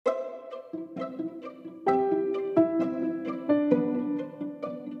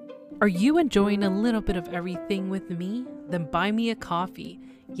Are you enjoying a little bit of everything with me? Then buy me a coffee.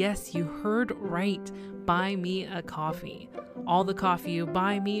 Yes, you heard right. Buy me a coffee. All the coffee you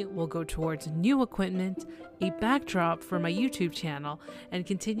buy me will go towards new equipment, a backdrop for my YouTube channel, and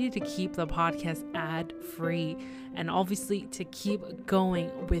continue to keep the podcast ad-free, and obviously to keep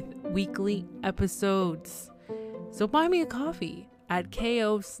going with weekly episodes. So buy me a coffee at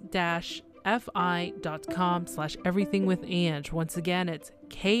ko-fi.com/everythingwithange. Once again, it's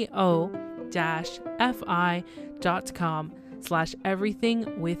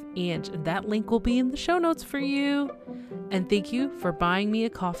ko-fi.com/everythingwithange. And that link will be in the show notes for you. And thank you for buying me a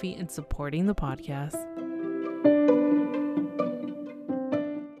coffee and supporting the podcast.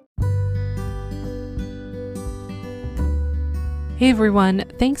 Hey everyone,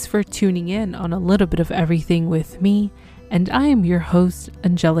 thanks for tuning in on a little bit of everything with me. And I am your host,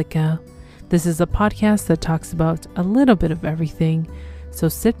 Angelica. This is a podcast that talks about a little bit of everything. So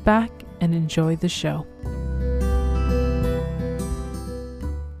sit back and enjoy the show.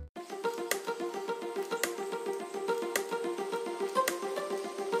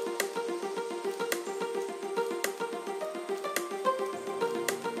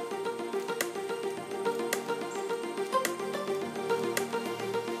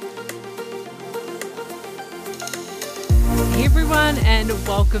 Hey everyone, and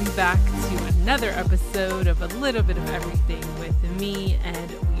welcome back to another episode of A Little Bit of Everything with me.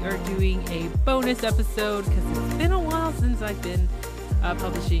 And we are doing a bonus episode because it's been a while since I've been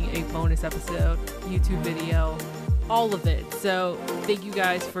publishing a bonus episode, YouTube video, all of it. So thank you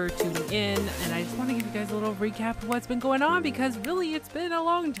guys for tuning in, and I just want to give you guys a little recap of what's been going on because really it's been a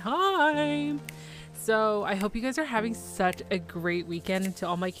long time. So I hope you guys are having such a great weekend. And to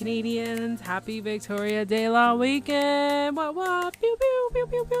all my Canadians, happy Victoria Day long weekend. What, pew, pew, pew,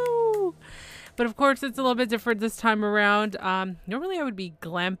 pew, pew. But of course, it's a little bit different this time around. Normally I would be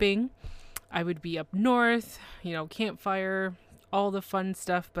glamping. I would be up north, campfire, all the fun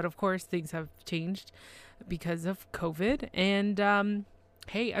stuff. But of course, things have changed because of COVID. And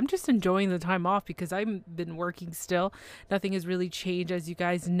hey, I'm just enjoying the time off because I've been working still. Nothing has really changed, as you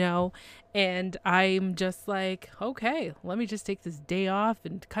guys know. And I'm just like, okay, let me just take this day off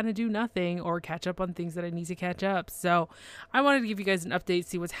and kind of do nothing or catch up on things that I need to catch up. So I wanted to give you guys an update,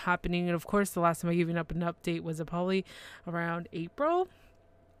 see what's happening. And of course, the last time I gave you an update was probably around April.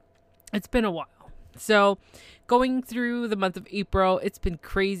 It's been a while. So going through the month of April, it's been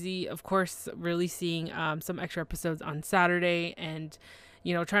crazy. Of course, releasing some extra episodes on Saturday and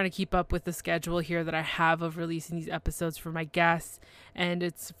trying to keep up with the schedule here that I have of releasing these episodes for my guests. And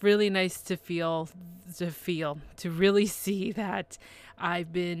it's really nice to really see that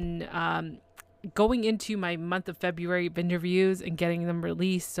I've been going into my month of February of interviews and getting them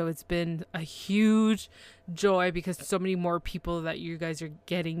released. So it's been a huge joy because so many more people that you guys are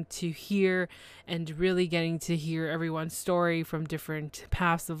getting to hear and really getting to hear everyone's story from different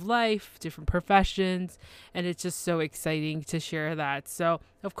paths of life, different professions. And it's just so exciting to share that. So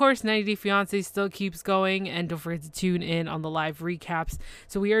of course, 90 Day Fiancé still keeps going, and don't forget to tune in on the live recaps.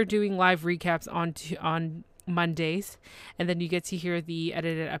 So we are doing live recaps on Mondays, and then you get to hear the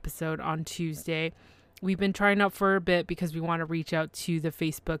edited episode on Tuesday. We've been trying out for a bit because we want to reach out to the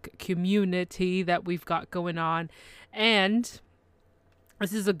Facebook community that we've got going on, and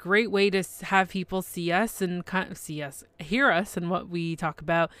this is a great way to have people see us and hear us and what we talk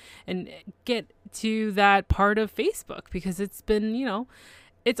about, and get to that part of Facebook, because it's been,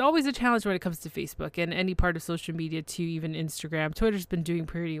 it's always a challenge when it comes to Facebook and any part of social media too, even Instagram. Twitter's been doing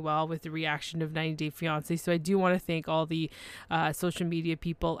pretty well with the reaction of 90 Day Fiancé. So I do want to thank all the social media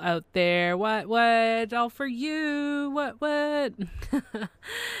people out there. What, all for you. What?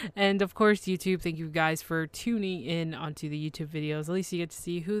 And of course, YouTube. Thank you guys for tuning in onto the YouTube videos. At least you get to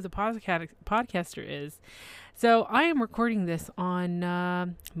see who the podcaster is. So I am recording this on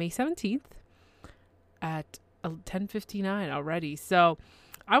May 17th at 10:59 already. So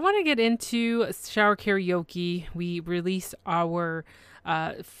I want to get into shower karaoke. We released our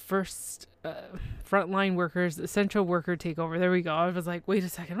first frontline workers, essential worker takeover. There we go. I was like, wait a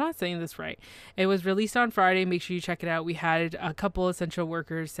second, I'm not saying this right. It was released on Friday. Make sure you check it out. We had a couple essential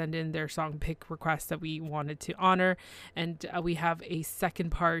workers send in their song pick requests that we wanted to honor. And we have a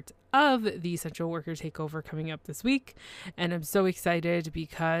second part of the essential worker takeover coming up this week. And I'm so excited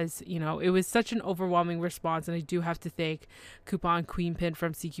because, it was such an overwhelming response. And I do have to thank Coupon Queen Pin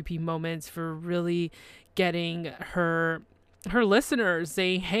from CQP Moments for really getting her her listeners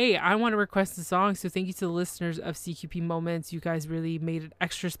saying, hey, I want to request a song. So thank you to the listeners of CQP Moments. You guys really made it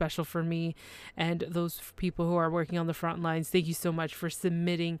extra special for me. And those people who are working on the front lines, thank you so much for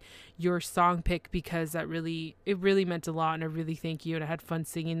submitting your song pick, because it really meant a lot. And I really thank you. And I had fun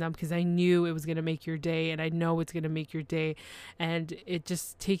singing them because I knew it was going to make your day, and I know it's going to make your day. And it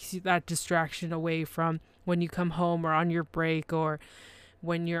just takes you that distraction away from when you come home or on your break or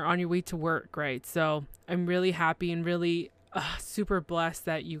when you're on your way to work, right? So I'm really happy and really super blessed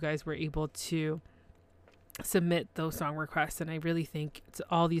that you guys were able to submit those song requests. And I really think it's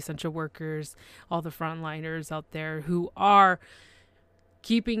all the essential workers, all the frontliners out there who are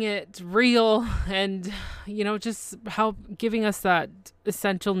keeping it real and, just giving us that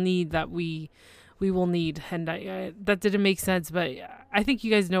essential need that we will need. And I that didn't make sense, but I think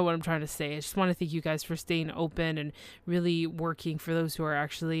you guys know what I'm trying to say. I just want to thank you guys for staying open and really working for those who are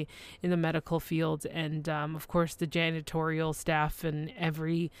actually in the medical field, and of course the janitorial staff and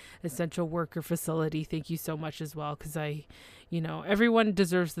every essential worker facility. Thank you so much as well, because everyone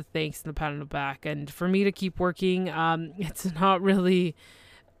deserves the thanks and the pat on the back. And for me to keep working, it's not really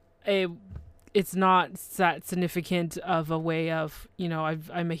it's not that significant of a way of,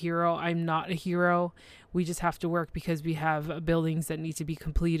 I'm a hero. I'm not a hero. We just have to work because we have buildings that need to be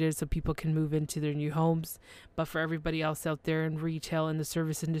completed so people can move into their new homes. But for everybody else out there in retail, in the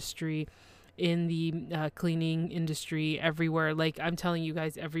service industry, in the cleaning industry, everywhere, like I'm telling you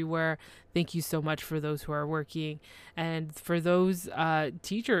guys, everywhere, thank you so much for those who are working. And for those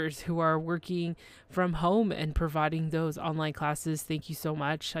teachers who are working from home and providing those online classes, thank you so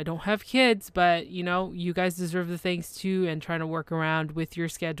much. I don't have kids, but you guys deserve the thanks too, and trying to work around with your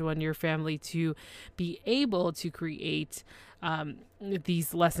schedule and your family to be able to create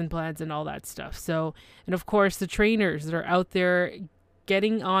these lesson plans and all that stuff. So, and of course the trainers that are out there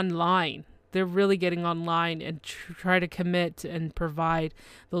getting online, they're really getting online and try to commit and provide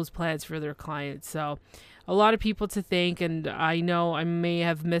those plans for their clients. So a lot of people to thank, and I know I may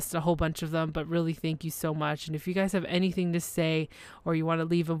have missed a whole bunch of them, but really thank you so much. And if you guys have anything to say or you want to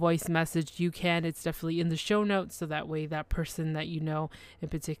leave a voice message, you can. It's definitely in the show notes, so that way that person that in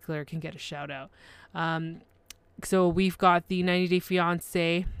particular can get a shout out. So we've got the 90 Day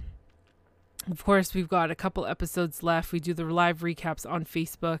Fiancé. Of course, we've got a couple episodes left. We do the live recaps on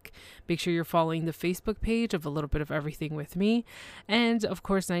Facebook. Make sure you're following the Facebook page of A Little Bit of Everything with me. And of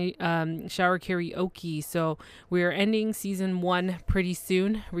course, shower karaoke. So we're ending season 1 pretty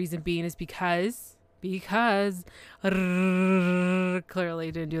soon. Reason being is because clearly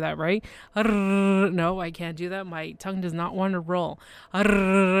I didn't do that right. No, I can't do that. My tongue does not want to roll.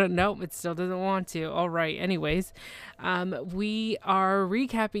 No, it still doesn't want to. All right. Anyways, we are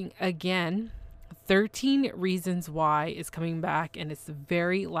recapping again. 13 Reasons Why is coming back, and it's the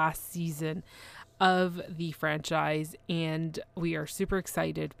very last season of the franchise, and we are super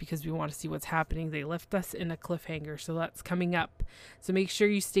excited because we want to see what's happening. They left us in a cliffhanger, so that's coming up. So make sure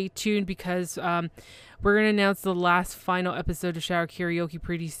you stay tuned, because we're going to announce the last final episode of Shower Karaoke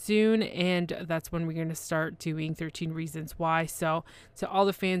pretty soon, and that's when we're going to start doing 13 Reasons Why. So to all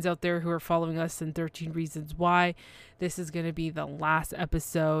the fans out there who are following us in 13 Reasons Why, this is going to be the last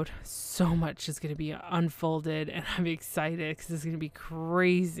episode. So much is going to be unfolded, and I'm excited because it's going to be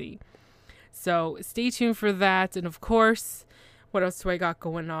crazy. So stay tuned for that. And of course, what else do I got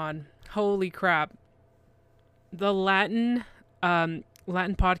going on? Holy crap. The Latin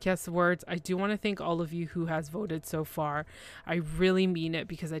Podcast Awards. I do want to thank all of you who has voted so far. I really mean it,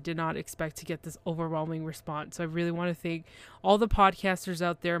 because I did not expect to get this overwhelming response. So I really want to thank all the podcasters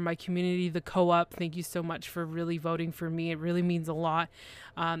out there, my community, the co-op. Thank you so much for really voting for me. It really means a lot.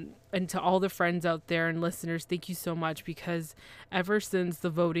 And to all the friends out there and listeners, thank you so much, because ever since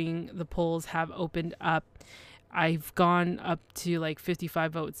the polls have opened up, I've gone up to like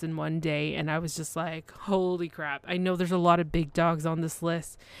 55 votes in one day, and I was just like, holy crap. I know there's a lot of big dogs on this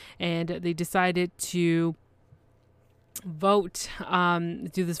list, and they decided to vote,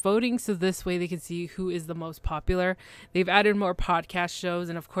 do this voting so this way they can see who is the most popular. They've added more podcast shows,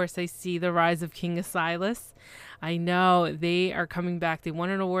 and of course I see the rise of King of Silas. I know they are coming back. They won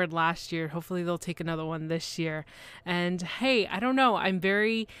an award last year. Hopefully they'll take another one this year. And hey, I don't know. I'm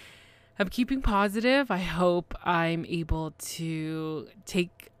keeping positive. I hope I'm able to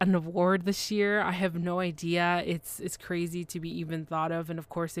take an award this year. I have no idea. It's crazy to be even thought of. And of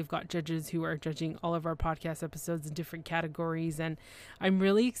course, they've got judges who are judging all of our podcast episodes in different categories. And I'm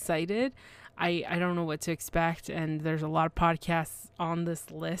really excited. I don't know what to expect. And there's a lot of podcasts on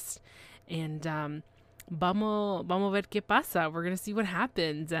this list. And vamos ver qué pasa. We're going to see what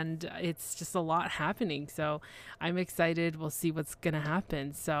happens. And it's just a lot happening. So I'm excited. We'll see what's going to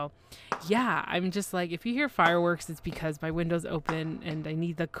happen. So yeah, I'm just like, if you hear fireworks, it's because my window's open and I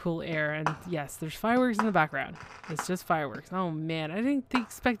need the cool air. And yes, there's fireworks in the background. It's just fireworks. Oh man, I didn't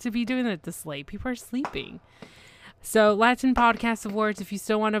expect to be doing it this late. People are sleeping. So Latin Podcast Awards, if you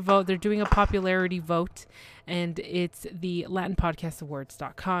still want to vote, they're doing a popularity vote, and it's the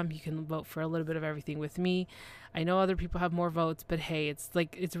LatinPodcastAwards.com. You can vote for a little bit of everything with me. I know other people have more votes, but hey,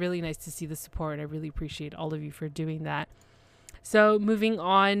 it's really nice to see the support. I really appreciate all of you for doing that. So moving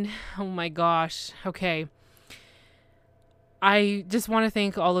on. Oh my gosh. Okay. I just want to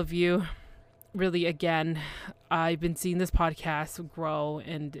thank all of you. Really, again, I've been seeing this podcast grow,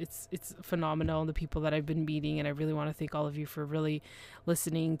 and it's phenomenal, the people that I've been meeting, and I really want to thank all of you for really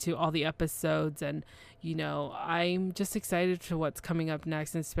listening to all the episodes. And I'm just excited to what's coming up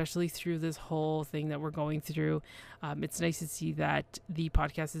next, and especially through this whole thing that we're going through. It's nice to see that the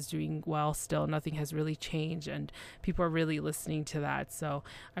podcast is doing well still. Nothing has really changed, and people are really listening to that. So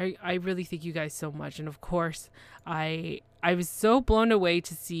I really thank you guys so much. And of course, I was so blown away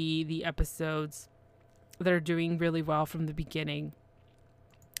to see the episodes that are doing really well from the beginning.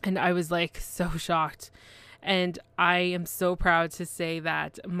 And I was like so shocked. And I am so proud to say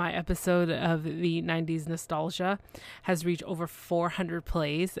that my episode of the 90s nostalgia has reached over 400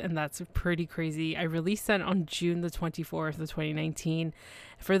 plays. And that's pretty crazy. I released that on June the 24th of 2019.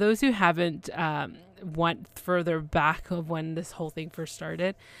 For those who haven't went further back of when this whole thing first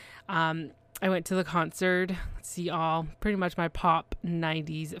started, I went to the concert, see all pretty much my pop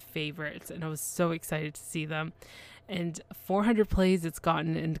 90s favorites, and I was so excited to see them. And 400 plays it's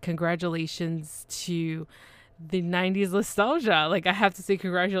gotten, and congratulations to the 90s nostalgia. Like, I have to say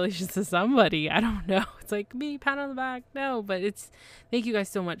congratulations to somebody. I don't know. It's like me, pat on the back. No, but thank you guys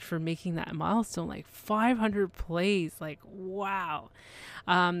so much for making that milestone. Like 500 plays. Like, wow.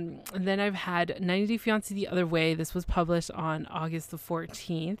 And then I've had 90 Day Fiancé The Other Way. This was published on August the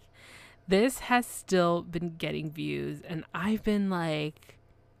 14th. This has still been getting views, and I've been like,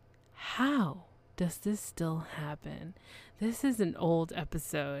 how does this still happen? This is an old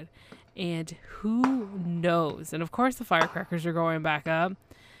episode, and who knows? And of course the firecrackers are going back up,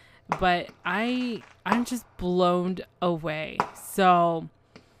 but I'm just blown away. So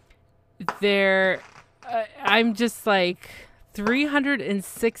I'm just like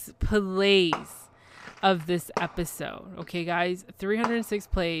 306 plays of this episode. Okay, guys, 306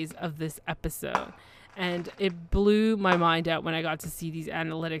 plays of this episode. And it blew my mind out when I got to see these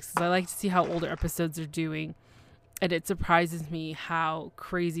analytics, because I like to see how older episodes are doing. And it surprises me how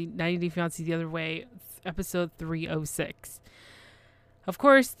crazy 90 Day Fiancé The Other Way, episode 306. Of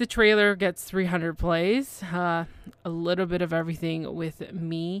course, the trailer gets 300 plays. A little bit of everything with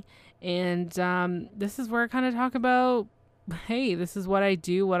me. And this is where I kind of talk about, hey, this is what I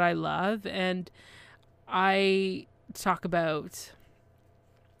do, what I love. And I talk about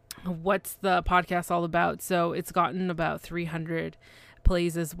what's the podcast all about. So it's gotten about 300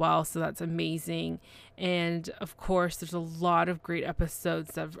 plays as well. So that's amazing. And of course, there's a lot of great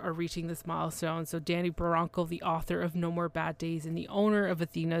episodes that are reaching this milestone. So Danny Barranco, the author of No More Bad Days and the owner of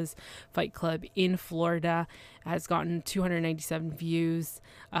Athena's Fight Club in Florida, has gotten 297 views.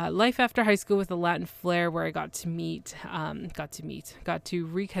 Life After High School with a Latin Flair, where I got to reconnect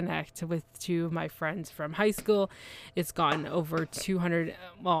with two of my friends from high school. It's gotten over 200,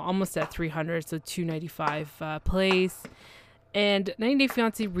 well, almost at 300, so 295 plays. And 90 Day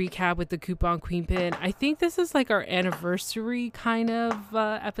Fiancé recap with the Coupon Queen Pin. I think this is like our anniversary kind of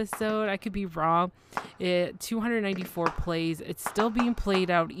episode. I could be wrong. 294 plays. It's still being played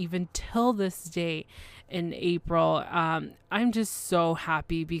out even till this day in April. I'm just so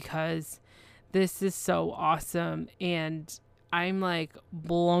happy because this is so awesome. And I'm like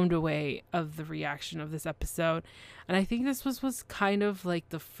blown away of the reaction of this episode. And I think this was kind of like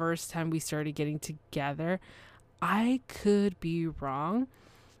the first time we started getting together. I could be wrong,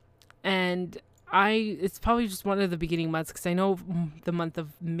 and it's probably just one of the beginning months, because I know the month of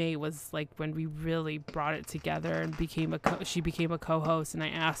May was like when we really brought it together and she became a co-host, and I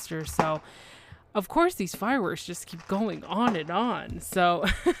asked her. So of course these fireworks just keep going on and on. So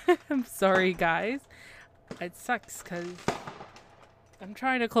I'm sorry, guys. It sucks because I'm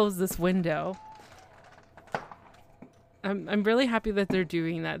trying to close this window. I'm really happy that they're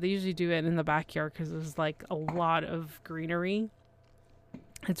doing that. They usually do it in the backyard because there's like a lot of greenery.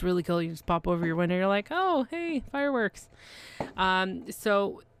 It's really cool. You just pop over your window. You're like, oh, hey, fireworks.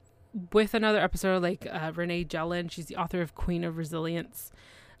 So with another episode, like Renee Jelen, she's the author of Queen of Resilience.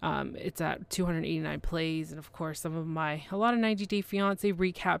 It's at 289 plays. And of course, a lot of 90 Day Fiance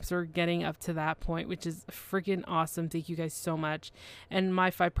recaps are getting up to that point, which is freaking awesome. Thank you guys so much. And my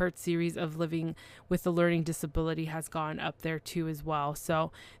 5-part series of living with a learning disability has gone up there too as well.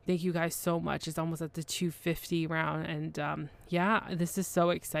 So thank you guys so much. It's almost at the 250 round. And yeah, this is so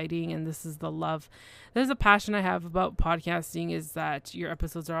exciting. And this is the love. There's a passion I have about podcasting, is that your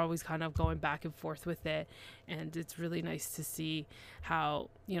episodes are always kind of going back and forth with it. And it's really nice to see how,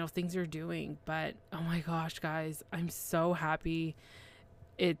 things are doing. But oh my gosh, guys, I'm so happy.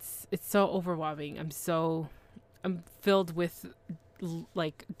 It's so overwhelming. I'm filled with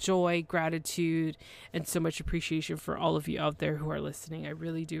like joy, gratitude, and so much appreciation for all of you out there who are listening. I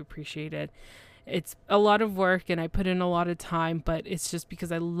really do appreciate it. It's a lot of work and I put in a lot of time, but it's just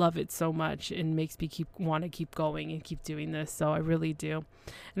because I love it so much and makes me want to keep going and keep doing this. So I really do.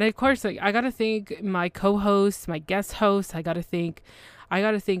 And of course, I got to thank my co-hosts, my guest hosts. I got to thank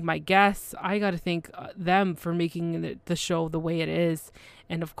my guests. I got to thank them for making the show the way it is.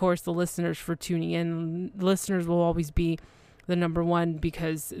 And of course, the listeners for tuning in. Listeners will always be the number one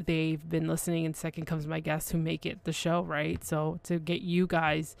because they've been listening, and second comes my guests who make it the show, right? So to get you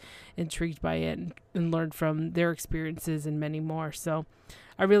guys intrigued by it and learn from their experiences and many more. So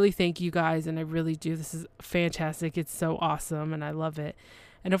I really thank you guys, and I really do. This is fantastic. It's so awesome, and I love it.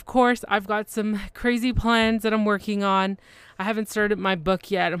 And of course, I've got some crazy plans that I'm working on. I haven't started my book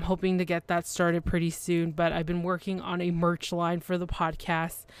yet. I'm hoping to get that started pretty soon, but I've been working on a merch line for the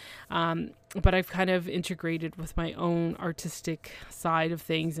podcast. But I've kind of integrated with my own artistic side of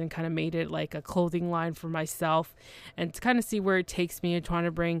things and kind of made it like a clothing line for myself, and to kind of see where it takes me and trying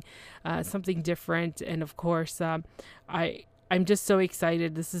to bring something different. And of course, I'm just so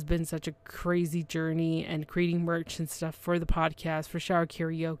excited. This has been such a crazy journey, and creating merch and stuff for the podcast, for Shower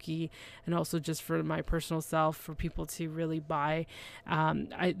Karaoke, and also just for my personal self, for people to really buy.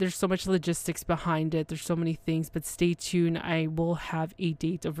 There's so much logistics behind it. There's so many things, but stay tuned. I will have a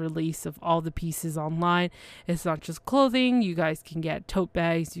date of release of all the pieces online. It's not just clothing. You guys can get tote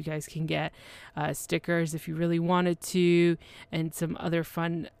bags. You guys can get stickers if you really wanted to, and some other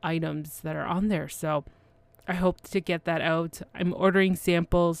fun items that are on there. So I hope to get that out. I'm ordering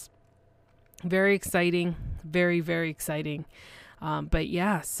samples. Very exciting. Very, very exciting. But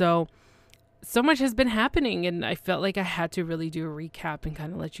yeah, so much has been happening, and I felt like I had to really do a recap and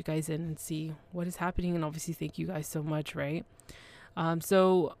kind of let you guys in and see what is happening. And obviously, thank you guys so much, right?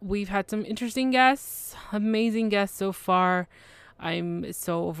 So we've had some interesting guests, amazing guests so far. I'm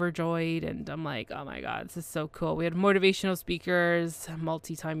so overjoyed, and I'm like, oh my God, this is so cool. We had motivational speakers,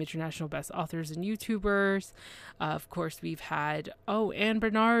 multi-time international best authors and YouTubers. Of course, we've had, Anne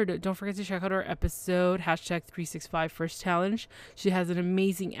Bernard. Don't forget to check out our episode, #365 First Challenge. She has an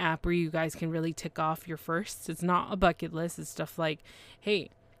amazing app where you guys can really tick off your firsts. It's not a bucket list. It's stuff like,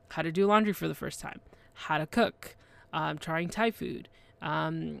 hey, how to do laundry for the first time, how to cook, trying Thai food,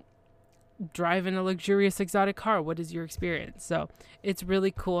 drive in a luxurious exotic car. What is your experience? So it's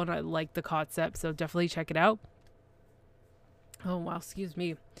really cool, and I like the concept, so definitely check it out. Oh wow, excuse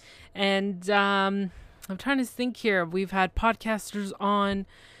me. And I'm trying to think here. We've had podcasters on.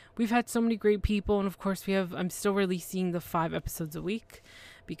 We've had so many great people, and of course I'm still releasing the 5 episodes a week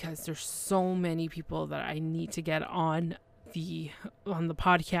because there's so many people that I need to get on the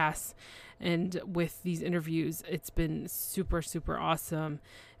podcast. And with these interviews, it's been super, super awesome.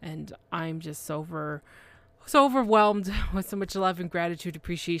 And I'm just so overwhelmed with so much love and gratitude,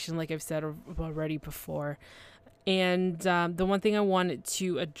 appreciation, like I've said already before. And the one thing I wanted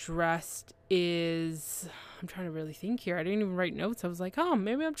to address is, I'm trying to really think here. I didn't even write notes. I was like,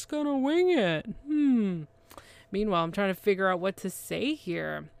 maybe I'm just going to wing it. Meanwhile, I'm trying to figure out what to say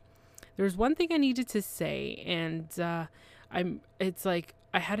here. There's one thing I needed to say, and it's like,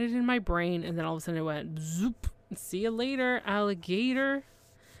 I had it in my brain, and then all of a sudden it went zoop. See you later, alligator.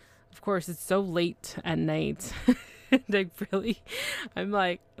 Of course, it's so late at night. And I'm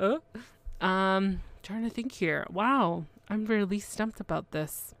like, trying to think here. Wow, I'm really stumped about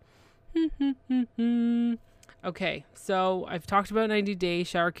this. Okay, so I've talked about 90 Day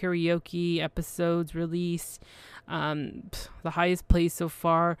Shower Karaoke episodes released. The highest place so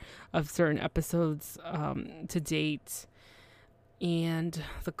far of certain episodes to date. And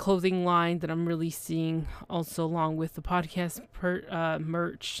the clothing line that I'm releasing, also along with the podcast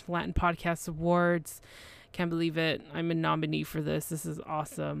merch, Latin Podcast Awards. Can't believe it. I'm a nominee for this. This is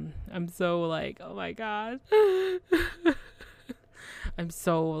awesome. I'm so like, oh my God. I'm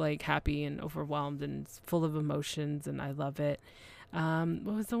so like happy and overwhelmed and full of emotions, and I love it. What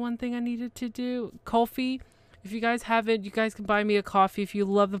was the one thing I needed to do? Ko-fi. If you guys haven't, you guys can buy me a coffee if you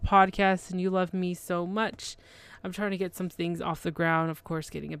love the podcast and you love me so much. I'm trying to get some things off the ground. Of course,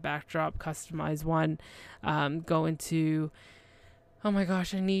 getting a backdrop, customized one, going to... Oh my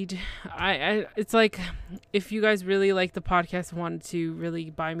gosh, it's like, if you guys really like the podcast, wanted to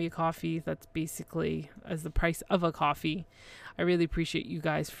really buy me a coffee, that's basically as the price of a coffee. I really appreciate you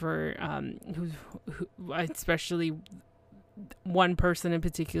guys for, who especially one person in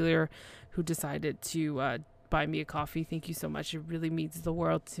particular who decided to buy me a coffee. Thank you so much. It really means the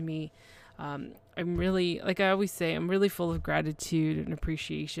world to me. I'm really, like I always say, I'm really full of gratitude and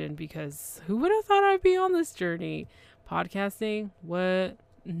appreciation, because who would have thought I'd be on this journey? Podcasting? What?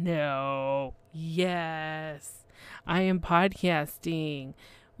 No. Yes. I am podcasting.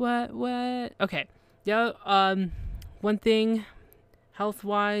 What? Okay. Yeah. One thing,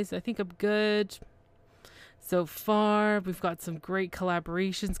 health-wise, I think I'm good so far. We've got some great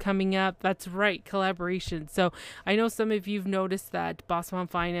collaborations coming up. That's right, collaborations. So I know some of you've noticed that Boss Mom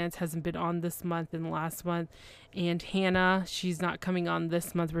Finance hasn't been on this month and last month. And Hannah, she's not coming on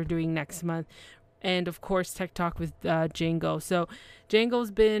this month. We're doing next month. And of course, Tech Talk with Django. So Django's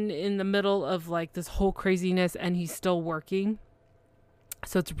been in the middle of like this whole craziness, and he's still working.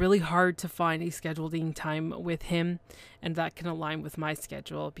 So it's really hard to find a scheduling time with him, and that can align with my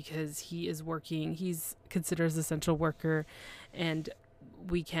schedule because he is working. He's considered as an essential worker, and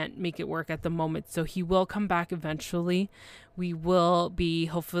we can't make it work at the moment. So he will come back eventually. We will be,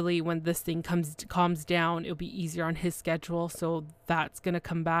 hopefully when this thing calms down, it'll be easier on his schedule. So that's going to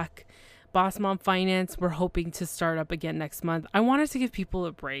come back. Boss Mom Finance, we're hoping to start up again next month. I wanted to give people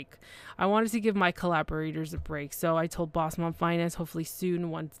a break. I wanted to give my collaborators a break. So I told Boss Mom Finance, hopefully soon,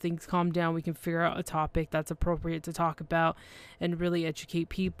 once things calm down, we can figure out a topic that's appropriate to talk about and really educate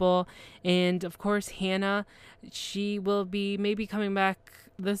people. And of course, Hannah, she will be maybe coming back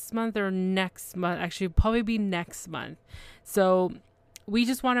this month or next month. Actually, probably be next month. So we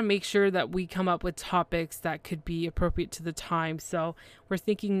just want to make sure that we come up with topics that could be appropriate to the time. So we're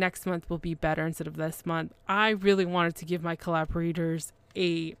thinking next month will be better instead of this month. I really wanted to give my collaborators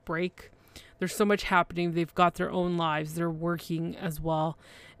a break. There's so much happening. They've got their own lives. They're working as well.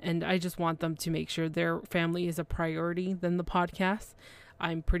 And I just want them to make sure their family is a priority than the podcast.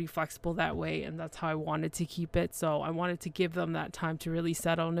 I'm pretty flexible that way, and that's how I wanted to keep it. So I wanted to give them that time to really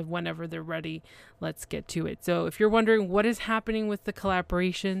settle, and whenever they're ready, let's get to it. So if you're wondering what is happening with the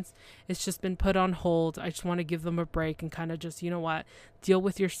collaborations, it's just been put on hold. I just want to give them a break and kind of just, you know what, deal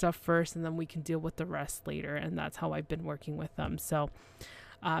with your stuff first, and then we can deal with the rest later. And that's how I've been working with them. So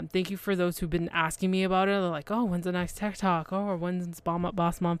thank you for those who've been asking me about it. They're like, oh, when's the next Tech Talk? Oh, or when's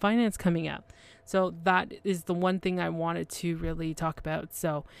Boss Mom Finance coming up? So that is the one thing I wanted to really talk about.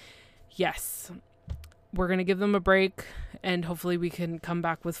 So yes, we're going to give them a break, and hopefully we can come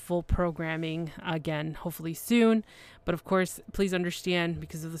back with full programming again, hopefully soon. But of course, please understand,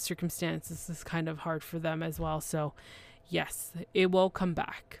 because of the circumstances, this is kind of hard for them as well. So yes, it will come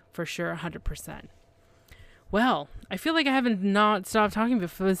back for sure, 100%. Well, I feel like I haven't not stopped talking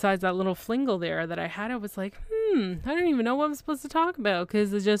besides that little flingle there that I had. I was like, I don't even know what I'm supposed to talk about,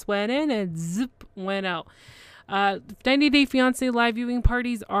 because it just went in and zip, went out. 90 Day Fiance live viewing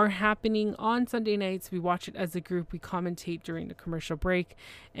parties are happening on Sunday nights. We watch it as a group. We commentate during the commercial break,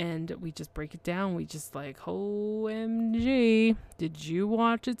 and we just break it down. We just like, OMG, did you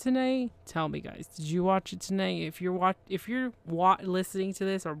watch it tonight? Tell me, guys, did you watch it tonight? If you're listening to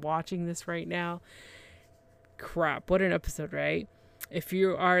this or watching this right now, crap, what an episode, right? If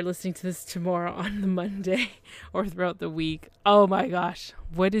you are listening to this tomorrow on the Monday or throughout the week, oh my gosh,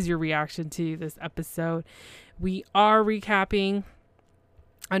 what is your reaction to this episode? We are recapping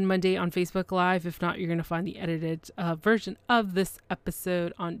on Monday on Facebook Live. If not, you're going to find the edited version of this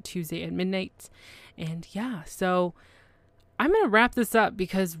episode on Tuesday at midnight. And yeah, so I'm going to wrap this up,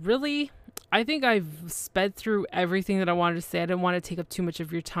 because really, I think I've sped through everything that I wanted to say. I didn't want to take up too much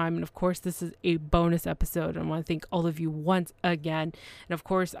of your time. And of course, this is a bonus episode. I want to thank all of you once again. And of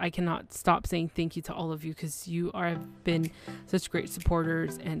course, I cannot stop saying thank you to all of you, because you have been such great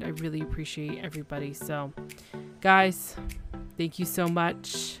supporters, and I really appreciate everybody. So guys, thank you so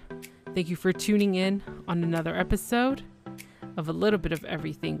much. Thank you for tuning in on another episode of A Little Bit of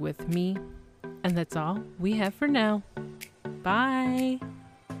Everything with me. And that's all we have for now. Bye.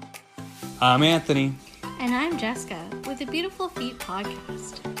 I'm Anthony. And I'm Jessica with the Beautiful Feet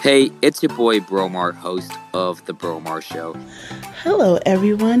Podcast. Hey, it's your boy Bromar, host of The Bromar Show. Hello,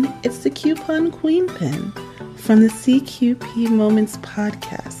 everyone. It's the Coupon Queen Pin from the CQP Moments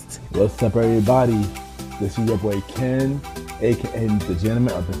Podcast. What's up, everybody? This is your boy Ken, aka The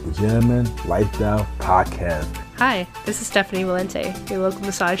Gentleman of the Gentleman Lifestyle Podcast. Hi, this is Stephanie Valente, your local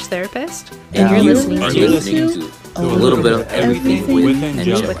massage therapist, And you're you listening are to listening to a little bit of everything with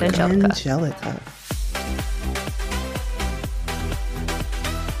Angelica. Angelica.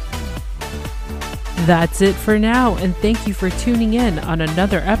 That's it for now, and thank you for tuning in on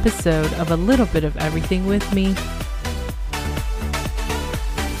another episode of A Little Bit of Everything with me.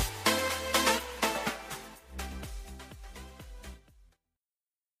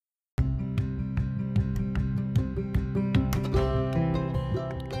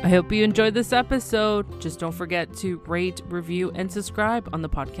 I hope you enjoyed this episode. Just don't forget to rate, review, and subscribe on the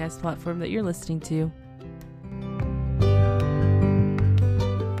podcast platform that you're listening to.